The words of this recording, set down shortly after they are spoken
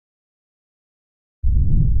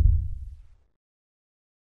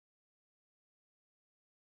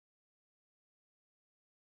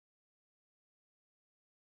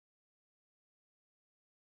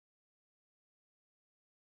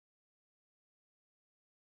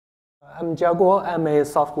I'm Jiaguo. I'm a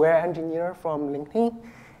software engineer from LinkedIn,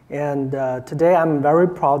 and today I'm very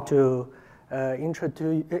proud to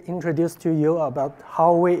introduce to you about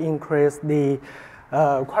how we increase the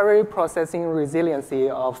query processing resiliency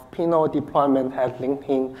of Pinot deployment at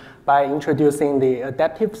LinkedIn by introducing the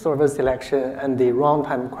adaptive server selection and the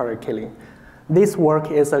runtime query killing. This work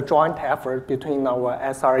is a joint effort between our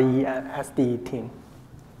SRE and SDE team.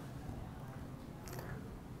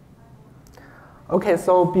 Okay,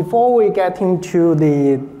 so before we get into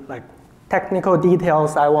the technical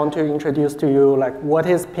details, I want to introduce to you what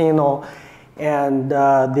is Pinot and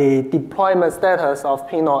the deployment status of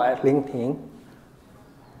Pinot at LinkedIn.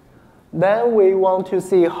 Then we want to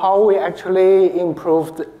see how we actually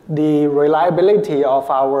improved the reliability of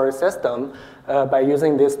our system by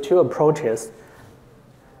using these two approaches.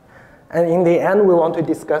 And in the end, we want to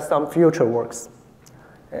discuss some future works.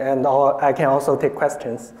 And I can also take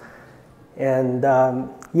questions. And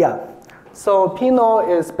so Pinot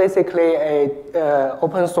is basically a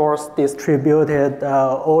open source distributed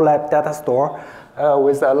OLAP data store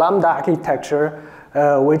with a Lambda architecture,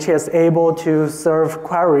 which is able to serve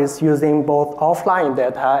queries using both offline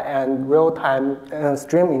data and real-time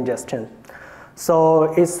stream ingestion.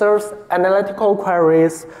 So it serves analytical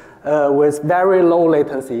queries with very low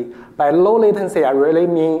latency. By low latency, I really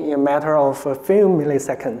mean in a matter of a few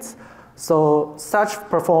milliseconds. So such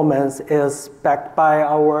performance is backed by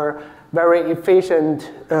our very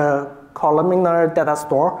efficient columnar data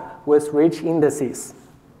store with rich indices.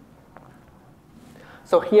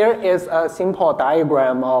 So here is a simple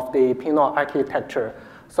diagram of the Pinot architecture.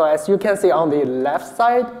 So as you can see on the left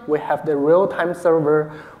side, we have the real-time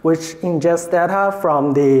server, which ingests data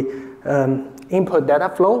from the input data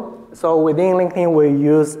flow. So within LinkedIn, we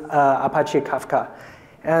use Apache Kafka.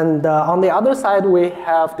 And on the other side, we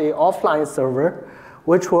have the offline server,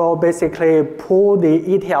 which will basically pull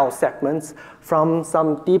the ETL segments from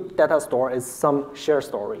some deep data store as some shared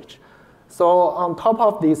storage. So on top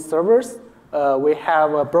of these servers, we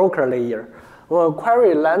have a broker layer. When a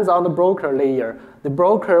query lands on the broker layer, the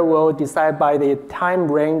broker will decide by the time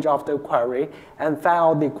range of the query and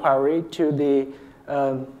file the query to the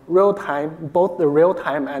real-time, both the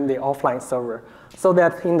real-time and the offline server, so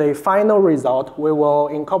that in the final result, we will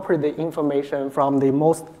incorporate the information from the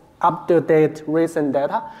most up-to-date recent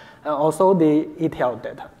data and also the ETL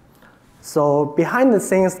data. So behind the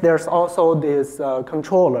scenes, there's also this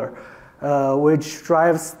controller, which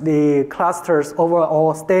drives the cluster's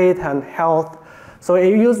overall state and health. So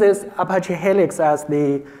it uses Apache Helix as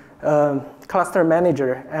the cluster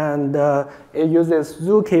manager, and it uses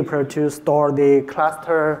Zookeeper to store the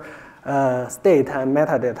cluster state and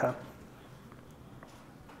metadata.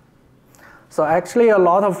 So actually, a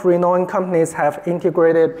lot of renowned companies have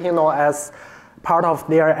integrated Pinot as part of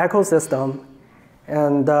their ecosystem.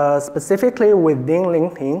 And specifically within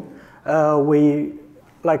LinkedIn, we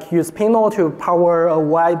use Pinot to power a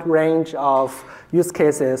wide range of use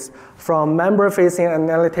cases, from member-facing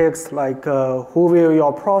analytics like who view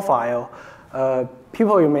your profile,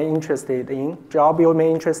 people you may be interested in, job you may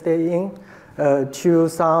be interested in, to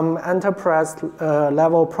some enterprise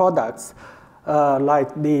level products,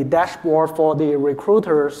 like the dashboard for the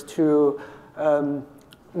recruiters to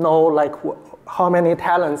know how many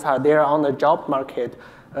talents are there on the job market,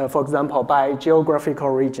 for example, by geographical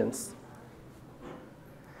regions.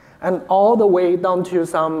 And all the way down to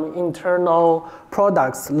some internal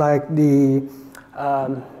products like the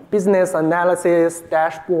business analysis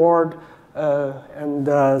dashboard and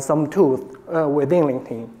some tools within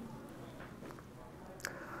LinkedIn.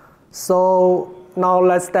 So now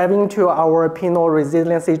let's dive into our Pinot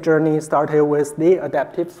resiliency journey, starting with the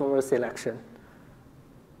adaptive server selection.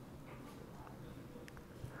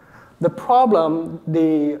 The problem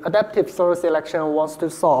the adaptive server selection wants to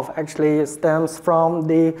solve actually stems from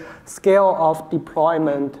the scale of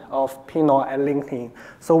deployment of Pinot at LinkedIn.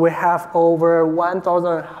 So we have over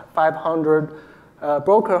 1,500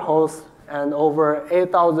 broker hosts and over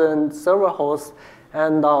 8,000 server hosts.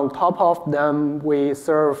 And on top of them, we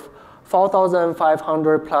serve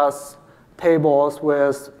 4,500 plus tables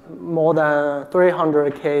with more than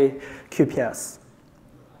 300K QPS.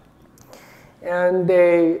 And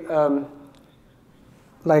a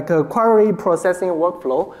query processing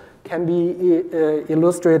workflow can be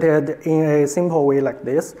illustrated in a simple way like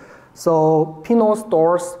this. So Pinot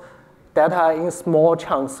stores data in small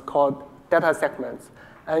chunks called data segments.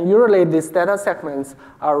 And usually these data segments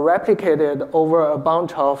are replicated over a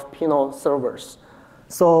bunch of Pinot servers.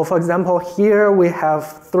 So for example, here we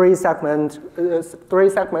have three segments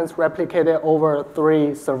replicated over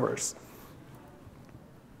 3 servers.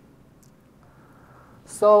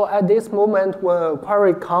 So at this moment, when a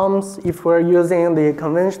query comes, if we're using the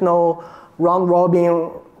conventional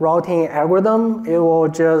round-robin routing algorithm, it will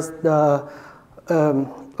just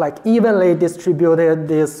like evenly distributed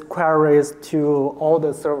these queries to all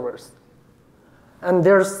the servers. And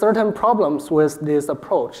there's certain problems with this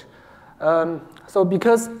approach. So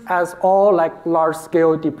because as all like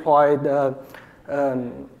large-scale deployed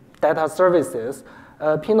data services,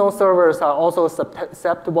 Pinot servers are also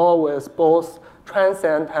susceptible with both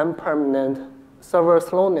transient and permanent server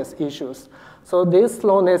slowness issues. So this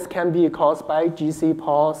slowness can be caused by GC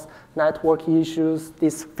pause, network issues,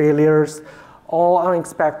 disk failures, all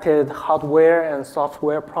unexpected hardware and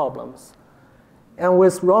software problems. And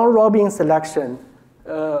with round-robin selection,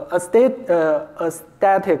 a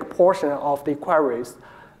static portion of the queries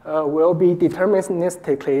will be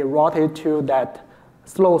deterministically routed to that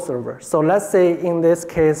slow server. So let's say in this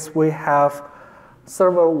case we have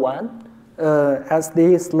server 1 as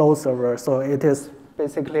the slow server. So it is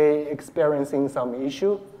basically experiencing some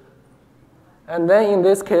issue. And then in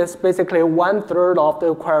this case, basically 1/3 of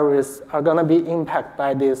the queries are going to be impacted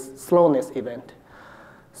by this slowness event.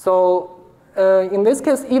 So in this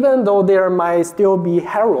case, even though there might still be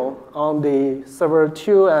headroom on the server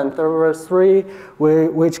 2 and server 3,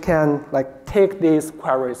 which can like take these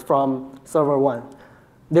queries from server 1,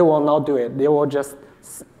 they will not do it. They will just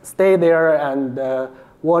stay there and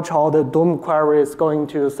watch all the DOM queries going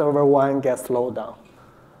to server 1 get slowed down.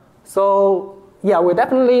 So yeah, we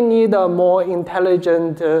definitely need a more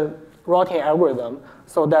intelligent routing algorithm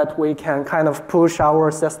so that we can kind of push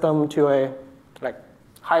our system to a like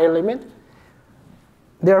higher limit.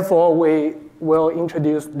 Therefore, we will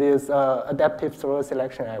introduce this adaptive server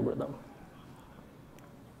selection algorithm.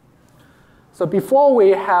 So before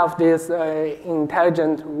we have this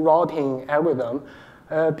intelligent routing algorithm,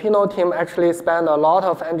 Pinot team actually spent a lot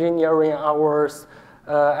of engineering hours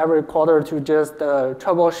every quarter to just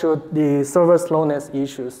troubleshoot the server slowness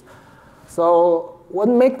issues. So what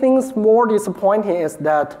makes things more disappointing is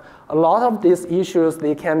that a lot of these issues,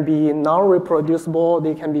 they can be non-reproducible,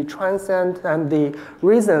 they can be transient, and the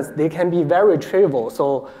reasons, they can be very trivial.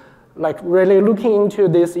 So like really looking into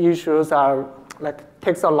these issues are like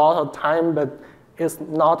takes a lot of time, but it's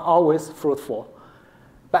not always fruitful.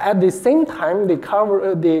 But at the same time, the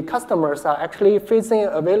customers are actually facing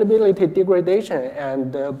availability degradation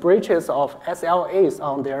and breaches of SLAs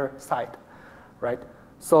on their side, right?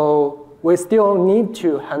 So we still need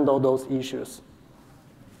to handle those issues.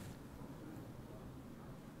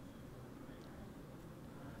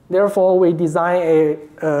 Therefore, we design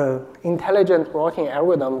an intelligent routing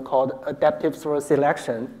algorithm called adaptive server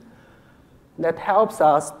selection that helps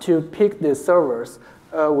us to pick the servers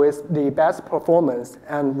with the best performance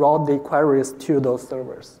and route the queries to those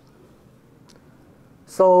servers.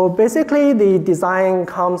 So basically, the design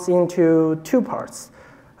comes into two parts.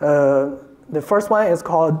 The first one is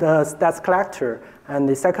called the stats collector, and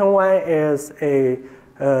the second one is a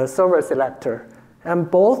server selector.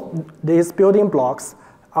 And both these building blocks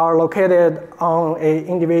are located on an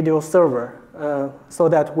individual server so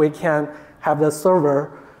that we can have the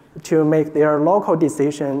server to make their local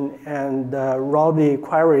decision and route the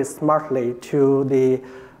queries smartly to the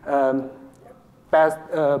best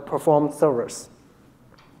performed servers.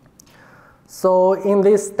 So in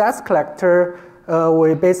this stats collector,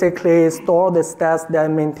 we basically store the stats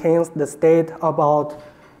that maintains the state about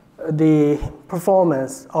the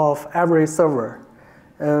performance of every server.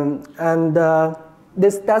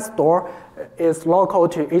 This stat store is local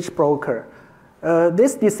to each broker.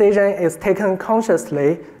 This decision is taken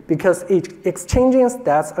consciously because exchanging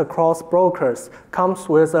stats across brokers comes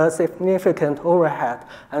with a significant overhead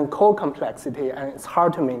and code complexity, and it's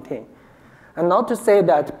hard to maintain. And not to say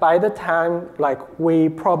that by the time like we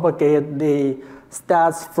propagate the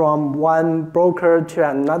stats from one broker to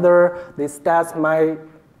another, the stats might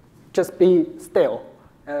just be stale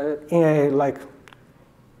in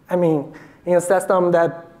a system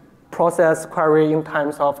that process query in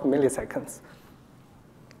times of milliseconds.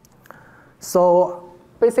 So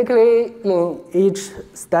basically, in each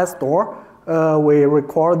stat store, we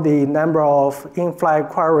record the number of in-flight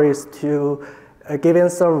queries to a given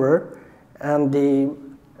server and the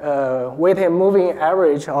weighted moving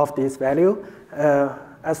average of this value,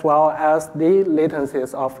 as well as the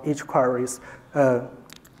latencies of each queries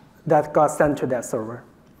that got sent to that server.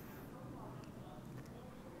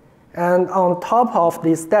 And on top of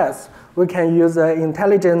these stats, we can use an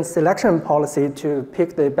intelligent selection policy to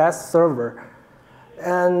pick the best server.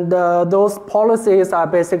 And those policies are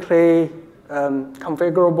basically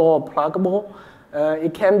configurable, pluggable.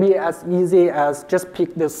 It can be as easy as just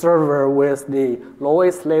pick the server with the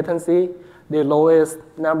lowest latency, the lowest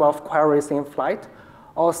number of queries in flight,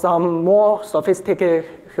 or some more sophisticated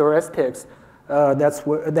heuristics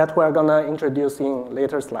that we're going to introduce in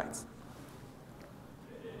later slides.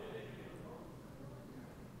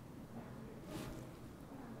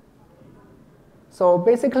 So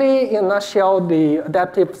basically, in a nutshell, the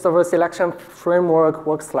adaptive server selection framework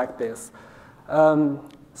works like this.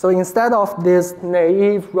 So instead of this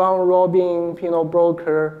naive round-robin Pinot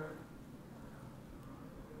broker,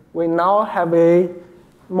 we now have a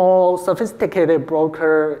more sophisticated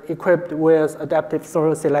broker equipped with adaptive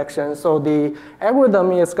server selection. So the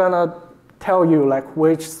algorithm is going to tell you like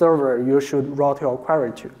which server you should route your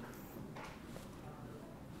query to.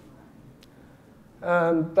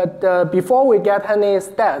 But before we get any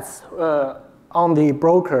stats on the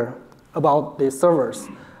broker about the servers,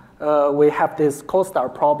 we have this cold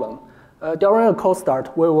start problem. During a cold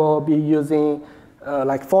start, we will be using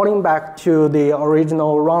like falling back to the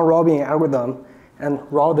original round-robin algorithm and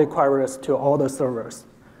route the queries to all the servers.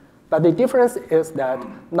 But the difference is that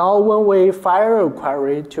now when we fire a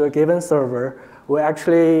query to a given server, we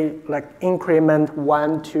actually like increment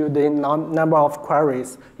 1 to the number of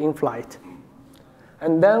queries in flight.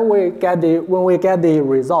 And then when we get the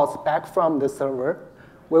results back from the server,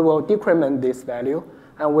 we will decrement this value,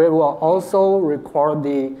 and we will also record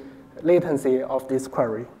the latency of this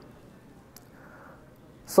query.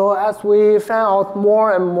 So as we fan out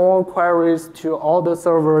more and more queries to all the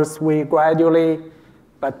servers, we gradually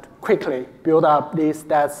but quickly build up the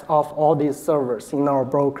stats of all these servers in our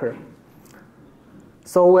broker.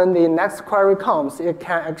 So when the next query comes, it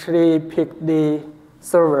can actually pick the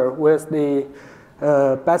server with the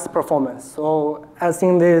best performance. So as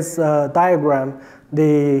in this diagram,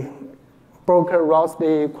 the broker routes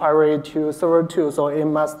the query to server 2, so it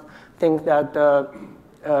must think that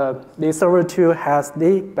the server 2 has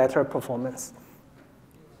the better performance.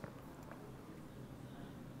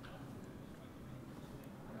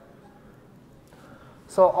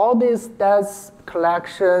 So all these stats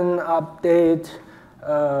collection, update,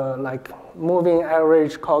 like moving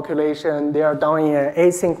average calculation, they are done in an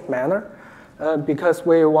async manner. Because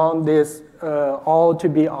we want this all to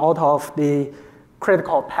be out of the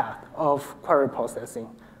critical path of query processing.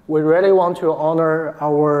 We really want to honor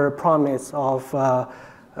our promise of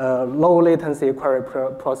low latency query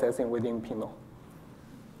processing within Pinot.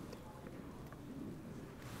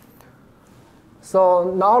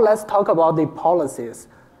 So now let's talk about the policies.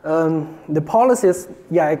 The policies,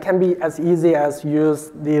 yeah, it can be as easy as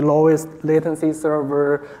use the lowest latency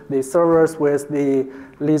server, the servers with the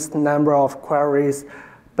least number of queries.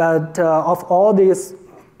 But of all these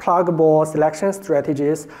pluggable selection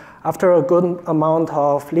strategies, after a good amount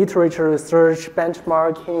of literature research,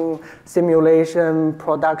 benchmarking, simulation,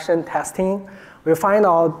 production testing, we find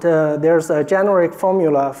out there's a generic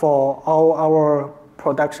formula for all our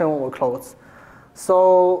production workloads.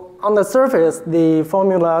 So on the surface, the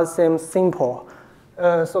formula seems simple.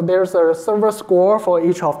 So there's a server score for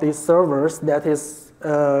each of these servers that is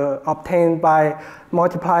obtained by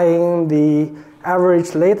multiplying the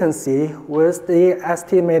average latency with the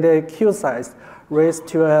estimated queue size raised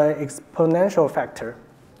to an exponential factor.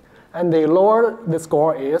 And the lower the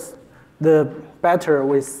score is, the better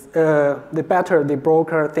the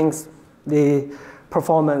broker thinks the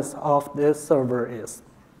performance of this server is.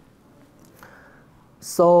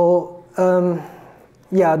 So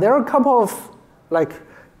yeah, there are a couple of like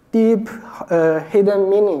deep hidden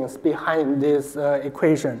meanings behind this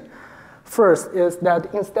equation. First is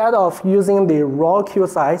that instead of using the raw queue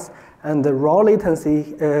size and the raw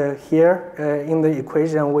latency here in the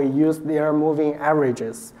equation, we use their moving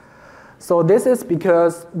averages. So this is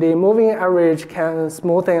because the moving average can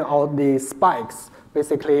smoothen out the spikes,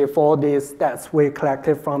 basically for the stats we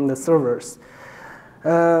collected from the servers.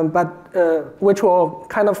 Which will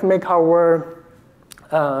kind of make our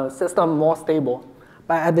system more stable.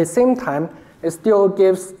 But at the same time, it still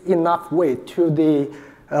gives enough weight to the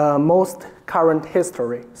most current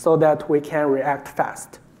history so that we can react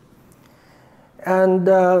fast. And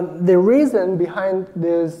the reason behind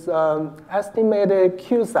this estimated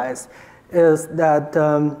queue size is that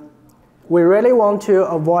we really want to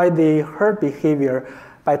avoid the herd behavior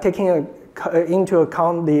by taking into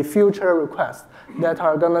account the future requests that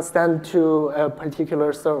are going to send to a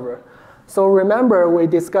particular server. So remember, we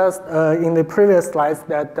discussed in the previous slides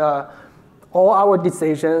that all our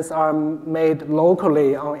decisions are made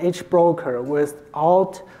locally on each broker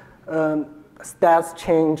without stats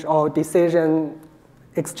change or decision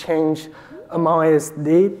exchange among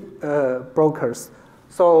the brokers.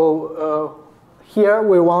 So here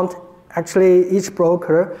we want actually each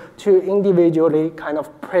broker to individually kind of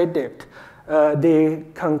predict the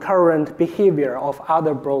concurrent behavior of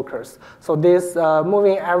other brokers. So this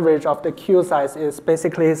moving average of the queue size is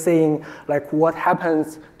basically saying like what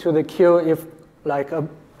happens to the queue if like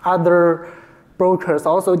other brokers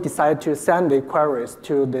also decide to send the queries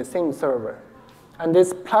to the same server. And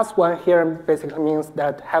this +1 here basically means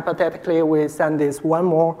that hypothetically we send this one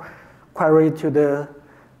more query to the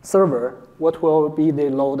server. What will be the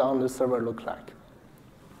load on the server look like?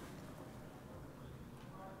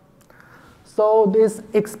 So this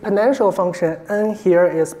exponential function n here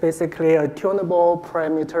is basically a tunable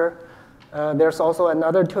parameter. There's also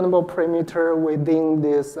another tunable parameter within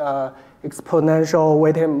this exponential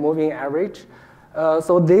weighted moving average.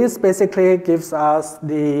 So this basically gives us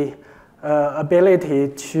the ability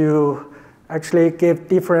to actually give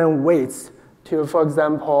different weights to, for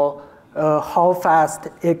example, how fast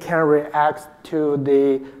it can react to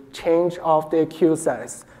the change of the queue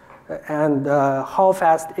size, and how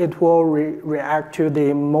fast it will react to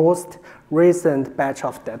the most recent batch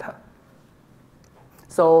of data.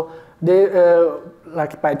 So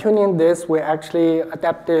like by tuning this, we actually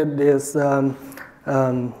adapted this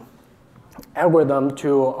algorithm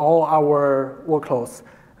to all our workloads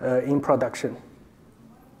in production.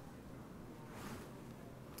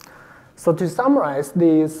 So to summarize,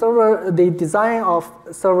 the design of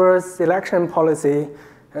server selection policy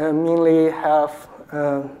mainly have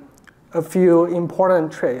a few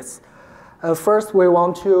important traits. First, we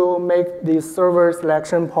want to make the server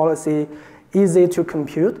selection policy easy to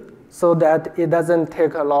compute so that it doesn't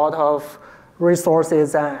take a lot of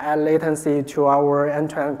resources and add latency to our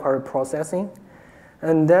end-to-end query processing.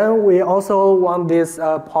 And then we also want this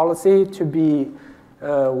policy to be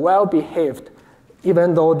well-behaved,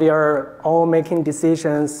 even though they are all making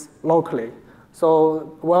decisions locally.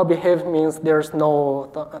 So well-behaved means there's no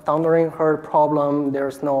thundering herd problem,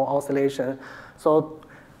 there's no oscillation. So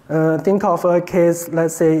think of a case,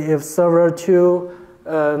 let's say if server 2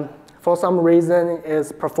 for some reason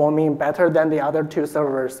is performing better than the other 2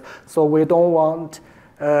 servers. So we don't want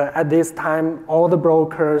at this time all the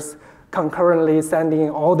brokers concurrently sending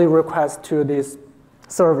all the requests to this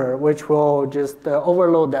server, which will just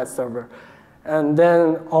overload that server. And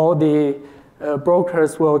then all the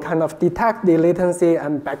brokers will kind of detect the latency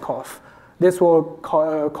and back off. This will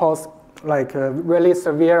cause like really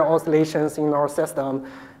severe oscillations in our system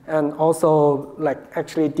and also like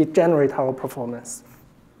actually degenerate our performance.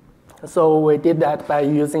 So we did that by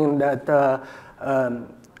using that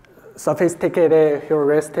sophisticated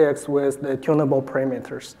heuristics with the tunable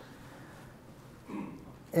parameters.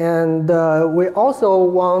 And we also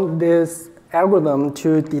want this algorithm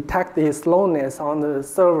to detect the slowness on the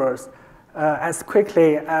servers as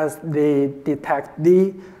quickly as they detect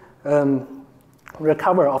the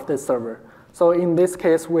recovery of the server. So in this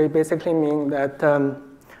case, we basically mean that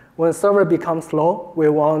when server becomes slow, we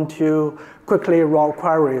want to quickly route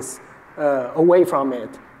queries away from it.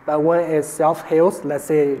 But when it self-heals, let's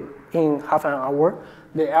say in half an hour,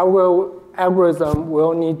 the algorithm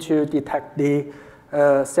will need to detect the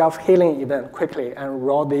self-healing event quickly and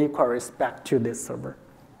route the queries back to this server.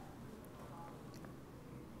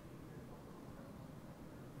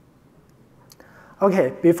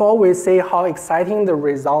 Okay, before we say how exciting the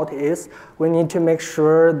result is, we need to make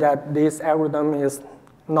sure that this algorithm is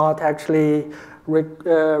not actually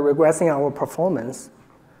regressing our performance.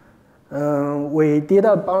 We did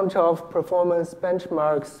a bunch of performance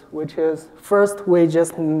benchmarks, which is first we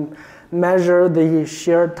just measure the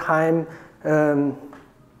shared time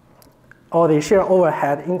or the shared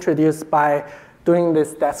overhead introduced by doing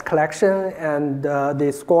this stats collection and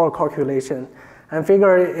the score calculation. And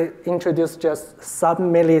figure it introduced just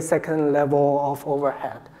sub-millisecond level of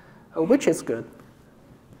overhead, which is good.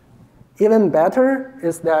 Even better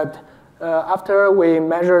is that after we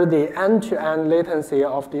measure the end-to-end latency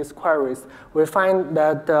of these queries, we find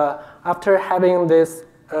that after having this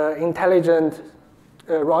intelligent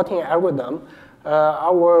routing algorithm,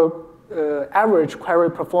 our average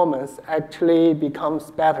query performance actually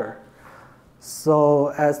becomes better. So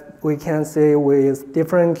as we can see with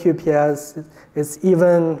different QPS, it's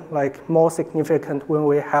even like more significant when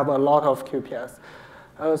we have a lot of QPS.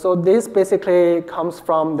 So this basically comes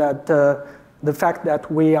from that the fact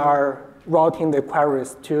that we are routing the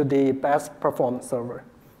queries to the best performed server.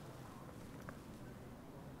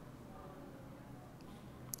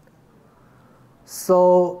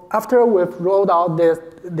 So after we've rolled out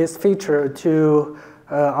this feature to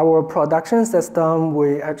our production system,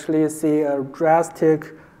 we actually see a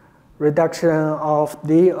drastic reduction of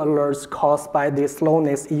the alerts caused by the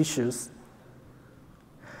slowness issues.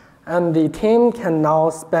 And the team can now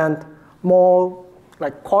spend more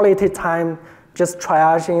like quality time just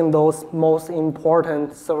triaging those most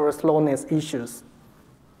important server slowness issues.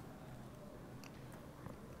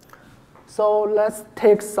 So let's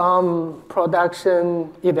take some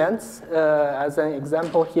production events as an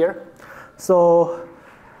example here. So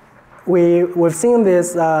we've seen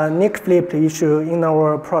this nick flip issue in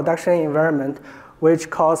our production environment, which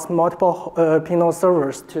caused multiple Pinot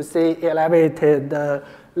servers to see elevated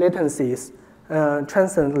latencies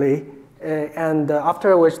transiently, and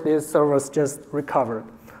after which these servers just recovered.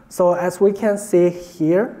 So as we can see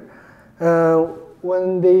here,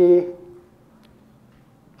 when the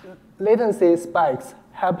latency spikes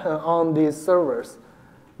happen on these servers,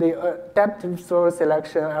 the adaptive server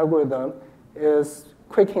selection algorithm is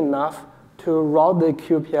quick enough to route the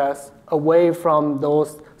QPS away from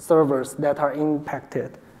those servers that are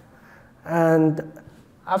impacted. And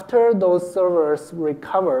after those servers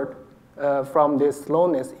recovered from this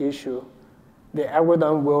slowness issue, the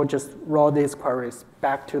algorithm will just route these queries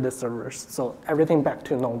back to the servers. So everything back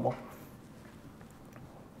to normal.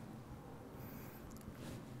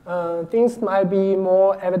 Things might be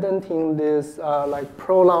more evident in this like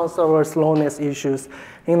prolonged server slowness issues.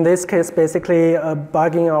 In this case, basically a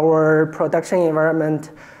bug in our production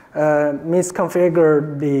environment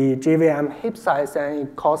misconfigured the JVM heap size, and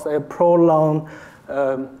it caused a prolonged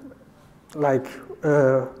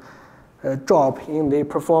drop in the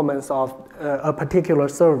performance of a particular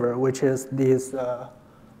server, which is this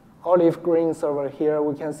olive green server here.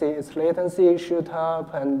 We can see its latency shoot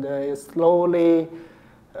up, and it slowly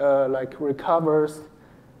recovers.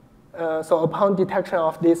 So upon detection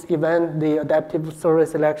of this event, the adaptive server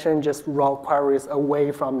selection just route queries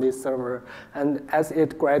away from this server. And as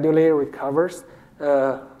it gradually recovers,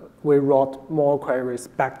 we route more queries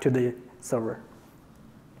back to the server.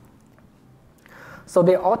 So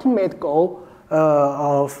the ultimate goal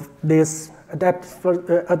of this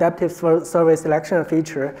adaptive server selection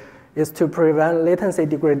feature is to prevent latency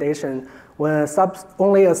degradation when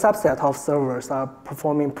only a subset of servers are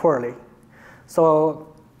performing poorly. So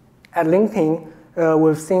at LinkedIn,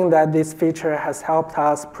 we've seen that this feature has helped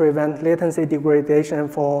us prevent latency degradation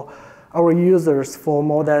for our users for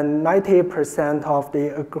more than 90% of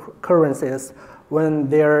the occurrences when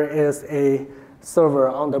there is a server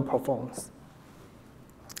underperforms.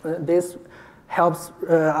 This helps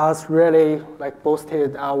us really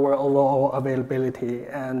boosted our overall availability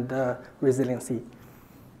and resiliency.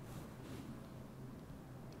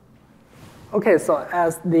 Okay, so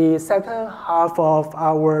as the second half of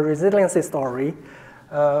our resiliency story,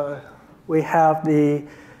 we have the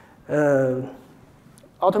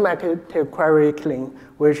automated query killing,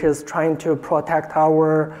 which is trying to protect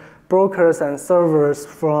our brokers and servers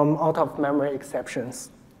from out-of-memory exceptions.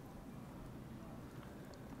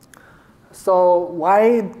 So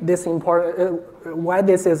why this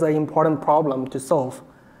is an important problem to solve?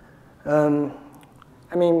 I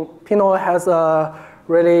mean, Pinot has a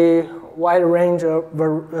really wide range of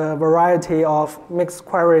variety of mixed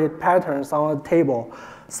query patterns on a table.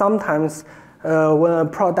 Sometimes when a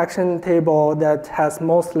production table that has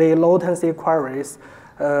mostly low latency queries,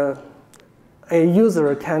 a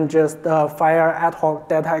user can just fire ad hoc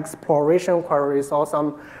data exploration queries or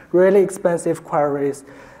some really expensive queries,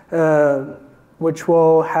 which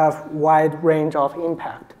will have wide range of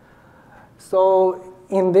impact. So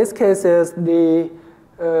in these cases, the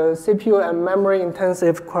CPU and memory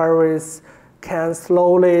intensive queries can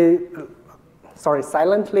silently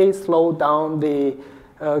slow down the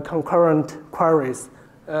concurrent queries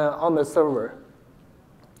on the server.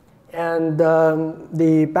 And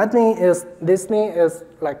the bad thing is, this thing is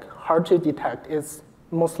hard to detect. It's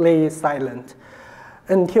mostly silent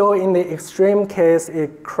until in the extreme case,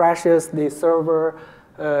 it crashes the server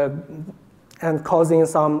and causing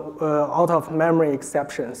some out-of-memory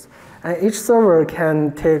exceptions. And each server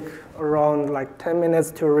can take around 10 minutes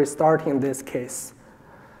to restart in this case.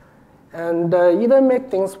 And even make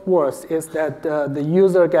things worse is that the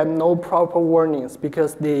user get no proper warnings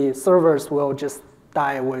because the servers will just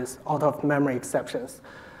die with out-of-memory exceptions.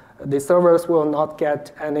 The servers will not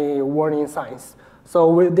get any warning signs.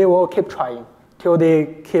 So they will keep trying till they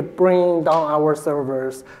keep bringing down our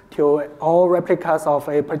servers till all replicas of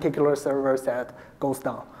a particular server set goes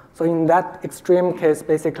down. So in that extreme case,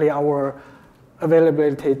 basically our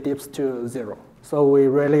availability dips to 0. So we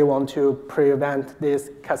really want to prevent this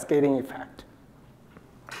cascading effect.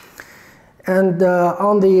 And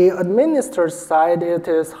on the administrator side, it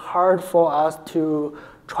is hard for us to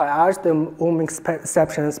triage the OM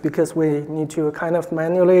exceptions because we need to kind of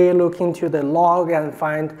manually look into the log and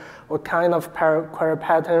find what kind of query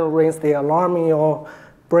pattern rings the alarm in your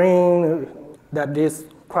brain that this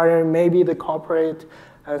query may be the culprit.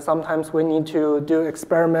 And sometimes we need to do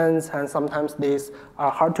experiments, and sometimes these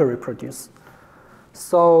are hard to reproduce.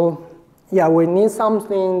 So yeah, we need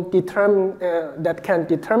something that can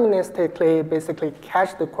deterministically basically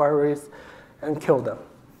catch the queries and kill them.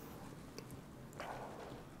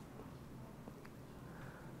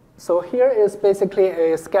 So here is basically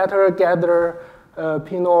a scatter-gather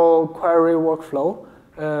Pinot query workflow,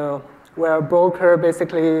 where a broker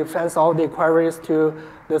basically sends all the queries to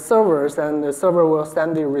the servers, and the server will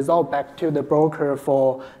send the result back to the broker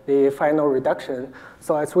for the final reduction.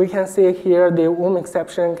 So as we can see here, the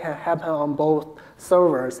exception can happen on both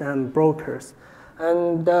servers and brokers.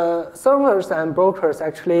 And servers and brokers,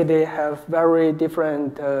 actually, they have very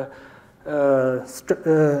different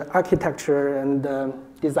architecture and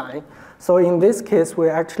design. So in this case, we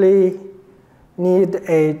actually need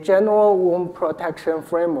a general womb protection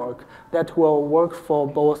framework that will work for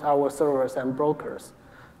both our servers and brokers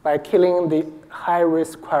by killing the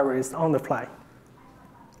high-risk queries on the fly.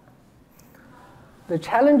 The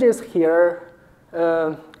challenges here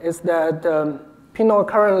is that Pinot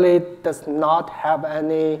currently does not have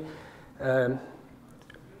any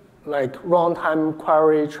like runtime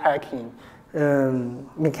query tracking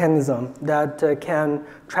mechanism that can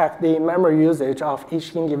track the memory usage of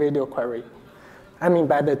each individual query. I mean,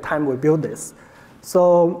 by the time we build this.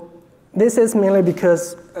 So this is mainly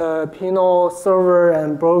because Pinot server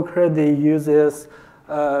and broker, they uses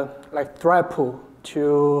like thread pool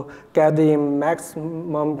to get the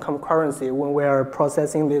maximum concurrency when we are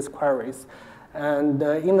processing these queries. And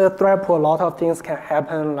in the thread pool, a lot of things can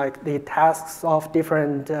happen, like the tasks of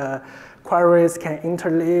different queries can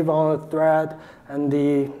interleave on a thread, and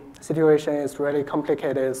the situation is really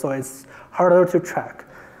complicated, so it's harder to track.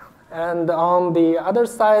 And on the other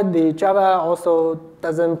side, the Java also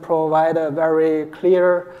doesn't provide a very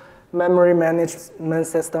clear memory management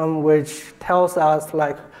system which tells us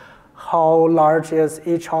like how large is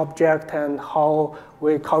each object and how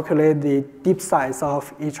we calculate the deep size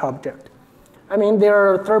of each object. I mean, there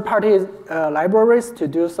are third-party libraries to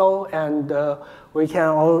do so, and we can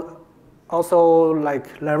also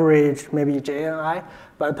like leverage maybe JNI,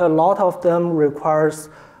 but a lot of them requires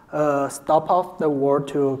stop of the word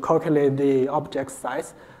to calculate the object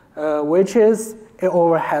size, which is an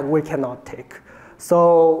overhead we cannot take.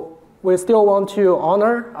 So we still want to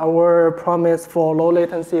honor our promise for low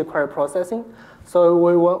latency query processing. So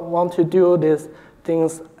we want to do these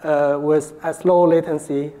things with as low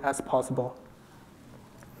latency as possible.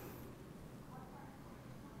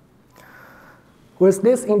 With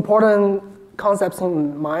these important concepts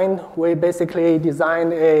in mind, we basically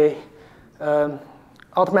designed a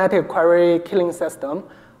automatic query killing system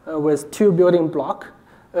with two building blocks.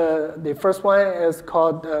 The first one is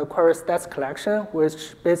called query stats collection,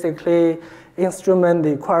 which basically instrument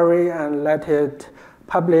the query and let it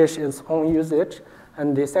publish its own usage.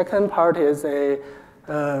 And the second part is a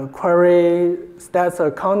query stats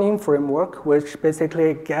accounting framework, which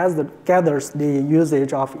basically gathers the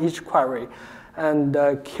usage of each query and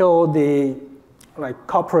kill the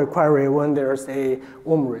corporate query when there's a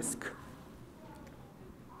womb risk.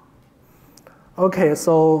 Okay,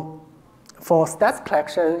 so for stats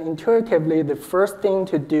collection, intuitively, the first thing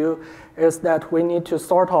to do is that we need to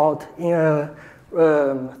sort out in a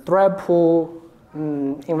thread pool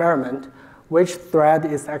environment which thread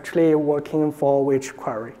is actually working for which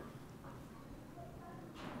query.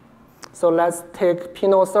 So let's take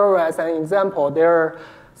Pinot server as an example. There are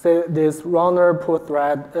this runner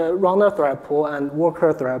thread pool and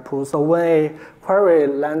worker thread pool. So when a query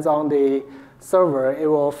lands on the server, it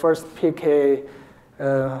will first pick a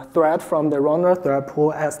thread from the runner thread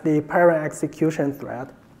pool as the parent execution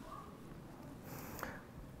thread.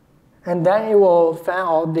 And then it will fan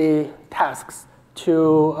out the tasks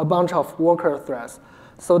to a bunch of worker threads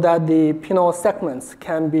so that the Pinot segments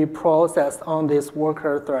can be processed on these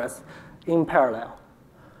worker threads in parallel.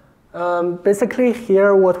 Basically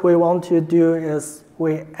here what we want to do is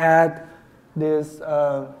we add this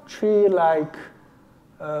tree-like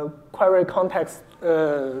query context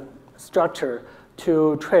structure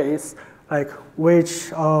to trace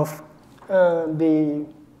which of the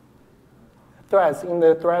threads in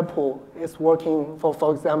the thread pool is working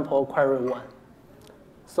for example, query 1.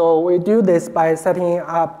 So we do this by setting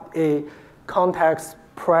up a context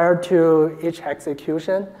prior to each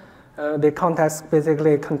execution. The context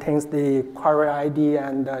basically contains the query ID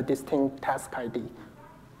and distinct task ID.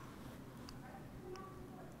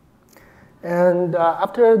 And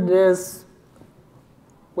after this,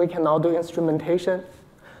 we can now do instrumentation.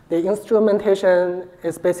 The instrumentation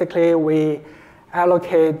is basically we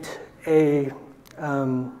allocate a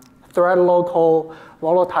thread local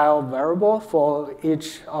volatile variable for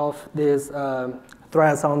each of these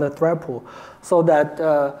threads on the thread pool, so that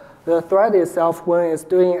the thread itself, when it's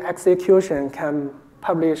doing execution, can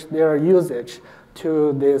publish their usage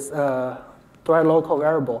to this thread local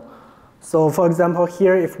variable. So for example,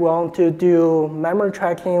 here, if we want to do memory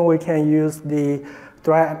tracking, we can use the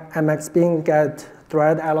thread mxbin get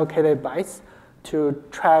thread allocated bytes to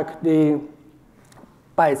track the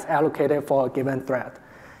bytes allocated for a given thread.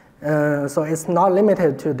 So it's not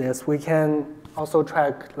limited to this. We can also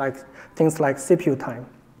track things like CPU time.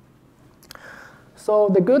 So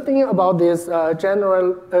the good thing about this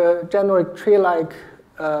generic tree-like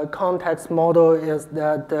context model is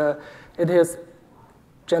that it is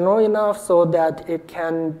general enough so that it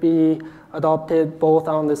can be adopted both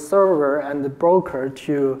on the server and the broker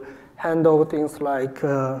to handle things like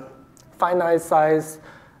finite size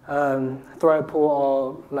thread pool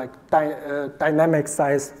or like dynamic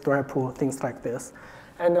size thread pool, things like this.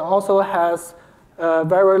 And it also has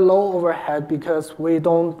very low overhead because we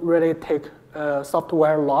don't really take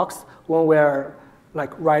software logs when we're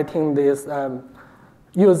like writing this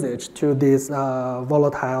usage to these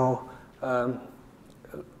volatile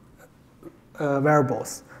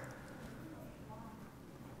variables.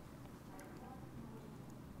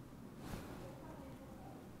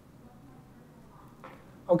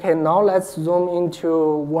 Okay, now let's zoom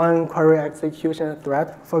into one query execution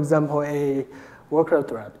thread, for example, a worker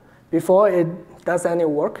thread. Before it does any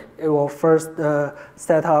work, it will first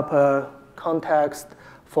set up a context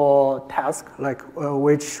for task, like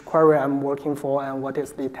which query I'm working for and what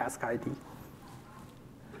is the task ID.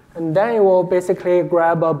 And then it will basically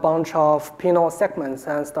grab a bunch of Pinot segments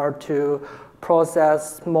and start to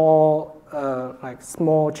process small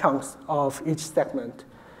chunks of each segment.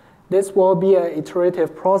 This will be an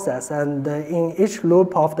iterative process, and in each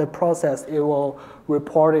loop of the process, it will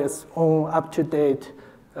report its own up-to-date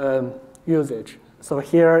usage. So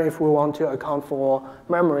here, if we want to account for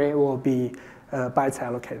memory, it will be bytes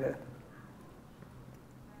allocated.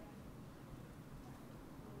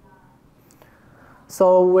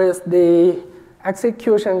 So with the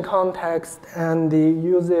execution context and the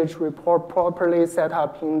usage report properly set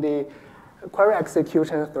up in the query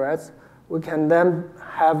execution threads, we can then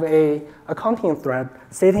have a accounting thread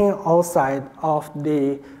sitting outside of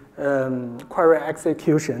the query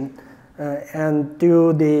execution and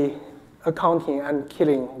do the accounting and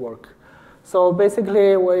killing work. So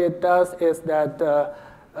basically what it does is that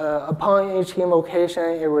upon each invocation,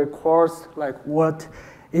 it records like what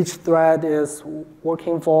each thread is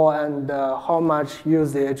working for and how much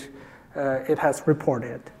usage it has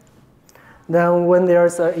reported. Then when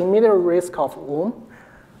there's an immediate risk of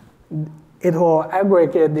it will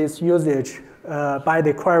aggregate this usage by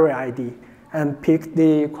the query ID and pick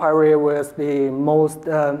the query with the most,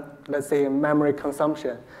 let's say, memory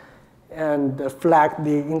consumption and flag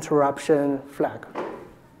the interruption flag.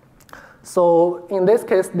 So in this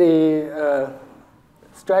case, the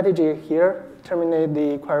strategy here, terminate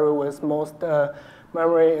the query with most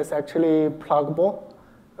memory, is actually pluggable.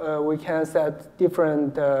 We can set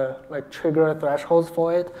different like trigger thresholds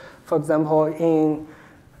for it. For example, in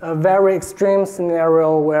a very extreme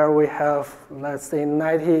scenario where we have, let's say,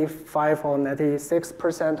 95 or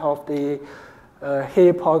 96% of the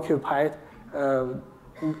heap occupied,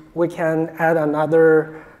 we can add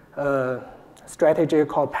another strategy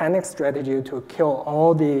called panic strategy to kill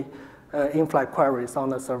all the in-flight queries on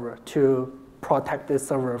the server to protect the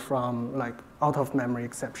server from like out-of-memory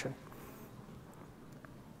exception.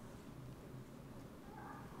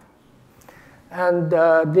 And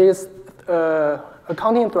this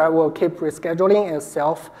accounting thread will keep rescheduling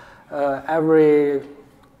itself every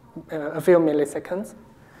a few milliseconds.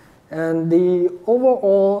 And the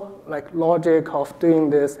overall like logic of doing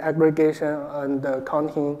this aggregation and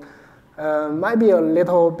counting might be a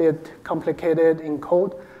little bit complicated in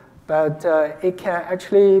code, but it can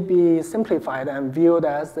actually be simplified and viewed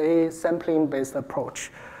as a sampling-based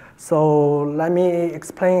approach. So let me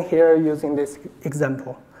explain here using this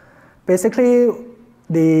example. Basically,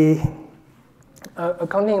 the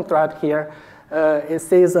accounting thread here, it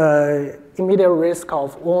sees an immediate risk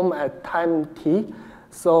of at time t.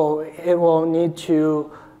 So it will need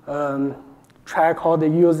to track all the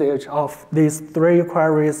usage of these 3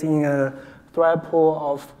 queries in a thread pool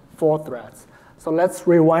of 4 threads. So let's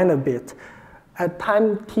rewind a bit. At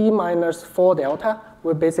time t minus 4 delta,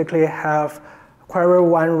 we basically have query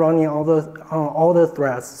 1 running on all the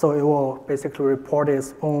threads. So it will basically report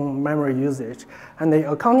its own memory usage. And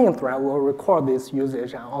the accounting thread will record this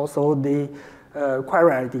usage and also the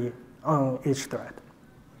query ID on each thread.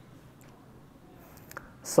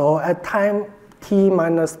 So at time t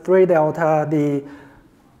minus 3 delta, the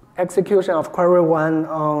execution of query 1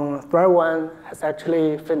 on thread 1 has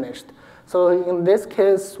actually finished. So in this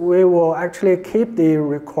case, we will actually keep the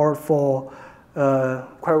record for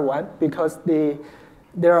query 1 because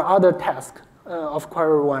there are other tasks of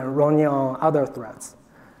query 1 running on other threads.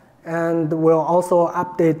 And we'll also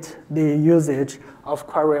update the usage of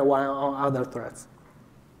query 1 on other threads.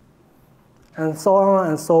 And so on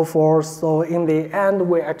and so forth. So in the end,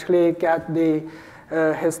 we actually get the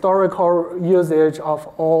historical usage of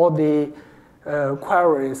all the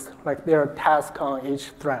queries, like their task on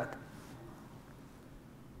each thread.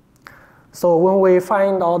 So when we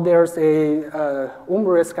find out there's a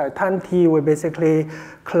risk at time t, we basically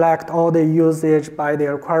collect all the usage by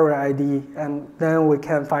their query ID, and then we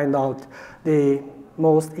can find out the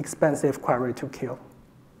most expensive query to kill.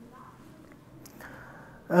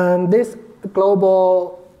 And this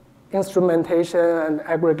global instrumentation and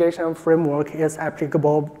aggregation framework is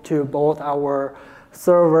applicable to both our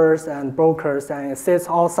servers and brokers, and it sits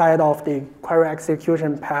outside of the query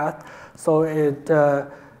execution path, so it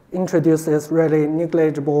introduces really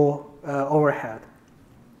negligible overhead.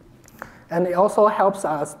 And it also helps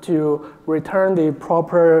us to return the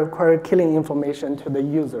proper query killing information to the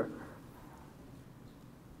user.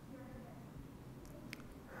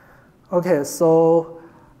 Okay, so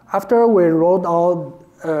after we rolled out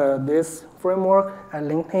this framework at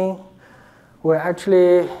LinkedIn, we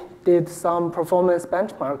actually did some performance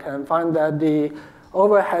benchmark and found that the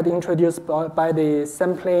overhead introduced by the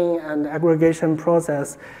sampling and aggregation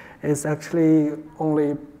process is actually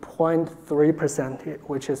only 0.3%,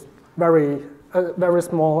 which is a very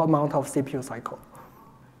small amount of CPU cycle.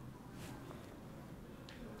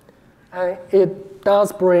 And it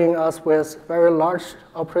does bring us with very large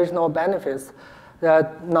operational benefits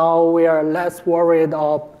that now we are less worried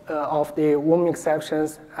of the WOM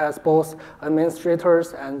exceptions as both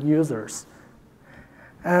administrators and users.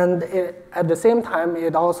 And at the same time,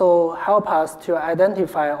 it also helps us to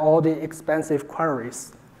identify all the expensive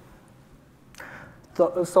queries.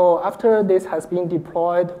 So after this has been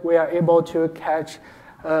deployed, we are able to catch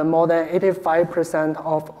more than 85%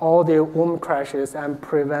 of all the WOM crashes and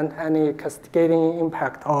prevent any cascading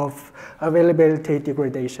impact of availability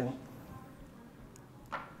degradation.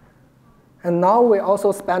 And now we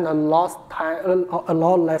also spend a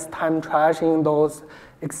lot less time trashing those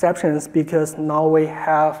exceptions because now we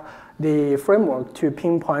have the framework to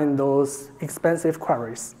pinpoint those expensive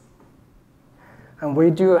queries. And we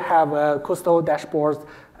do have a coastal dashboard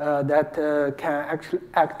that can actually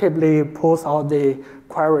actively pulse out the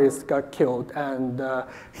queries got killed. And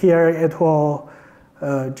here it will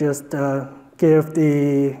just give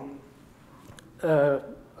the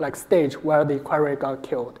stage where the query got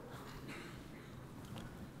killed.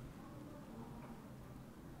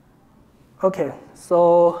 Okay,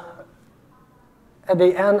 so at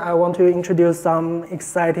the end, I want to introduce some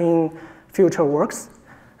exciting future works.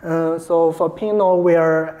 So for Pinot, we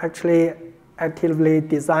are actually actively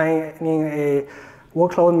designing a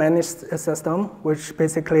workload managed system, which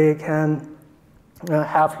basically can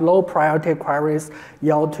have low priority queries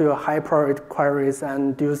yield to high priority queries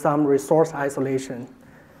and do some resource isolation.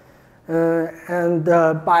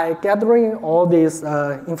 By gathering all this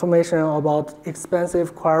information about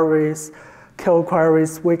expensive queries, kill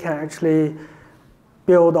queries, we can actually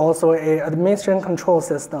build also an administration control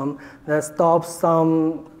system that stops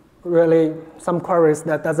some queries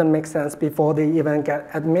that doesn't make sense before they even get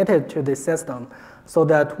admitted to the system, so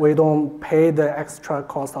that we don't pay the extra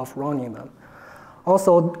cost of running them.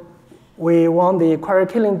 Also, we want the query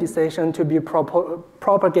killing decision to be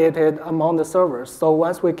propagated among the servers. So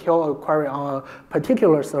once we kill a query on a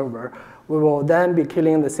particular server, we will then be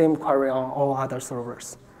killing the same query on all other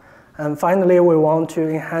servers. And finally, we want to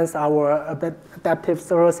enhance our adaptive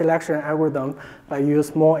server selection algorithm by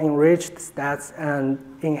use more enriched stats and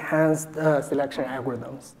enhanced selection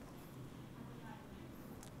algorithms.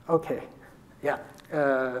 Okay, yeah,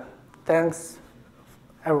 thanks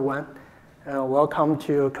everyone. Welcome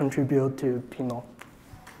to contribute to Pinot.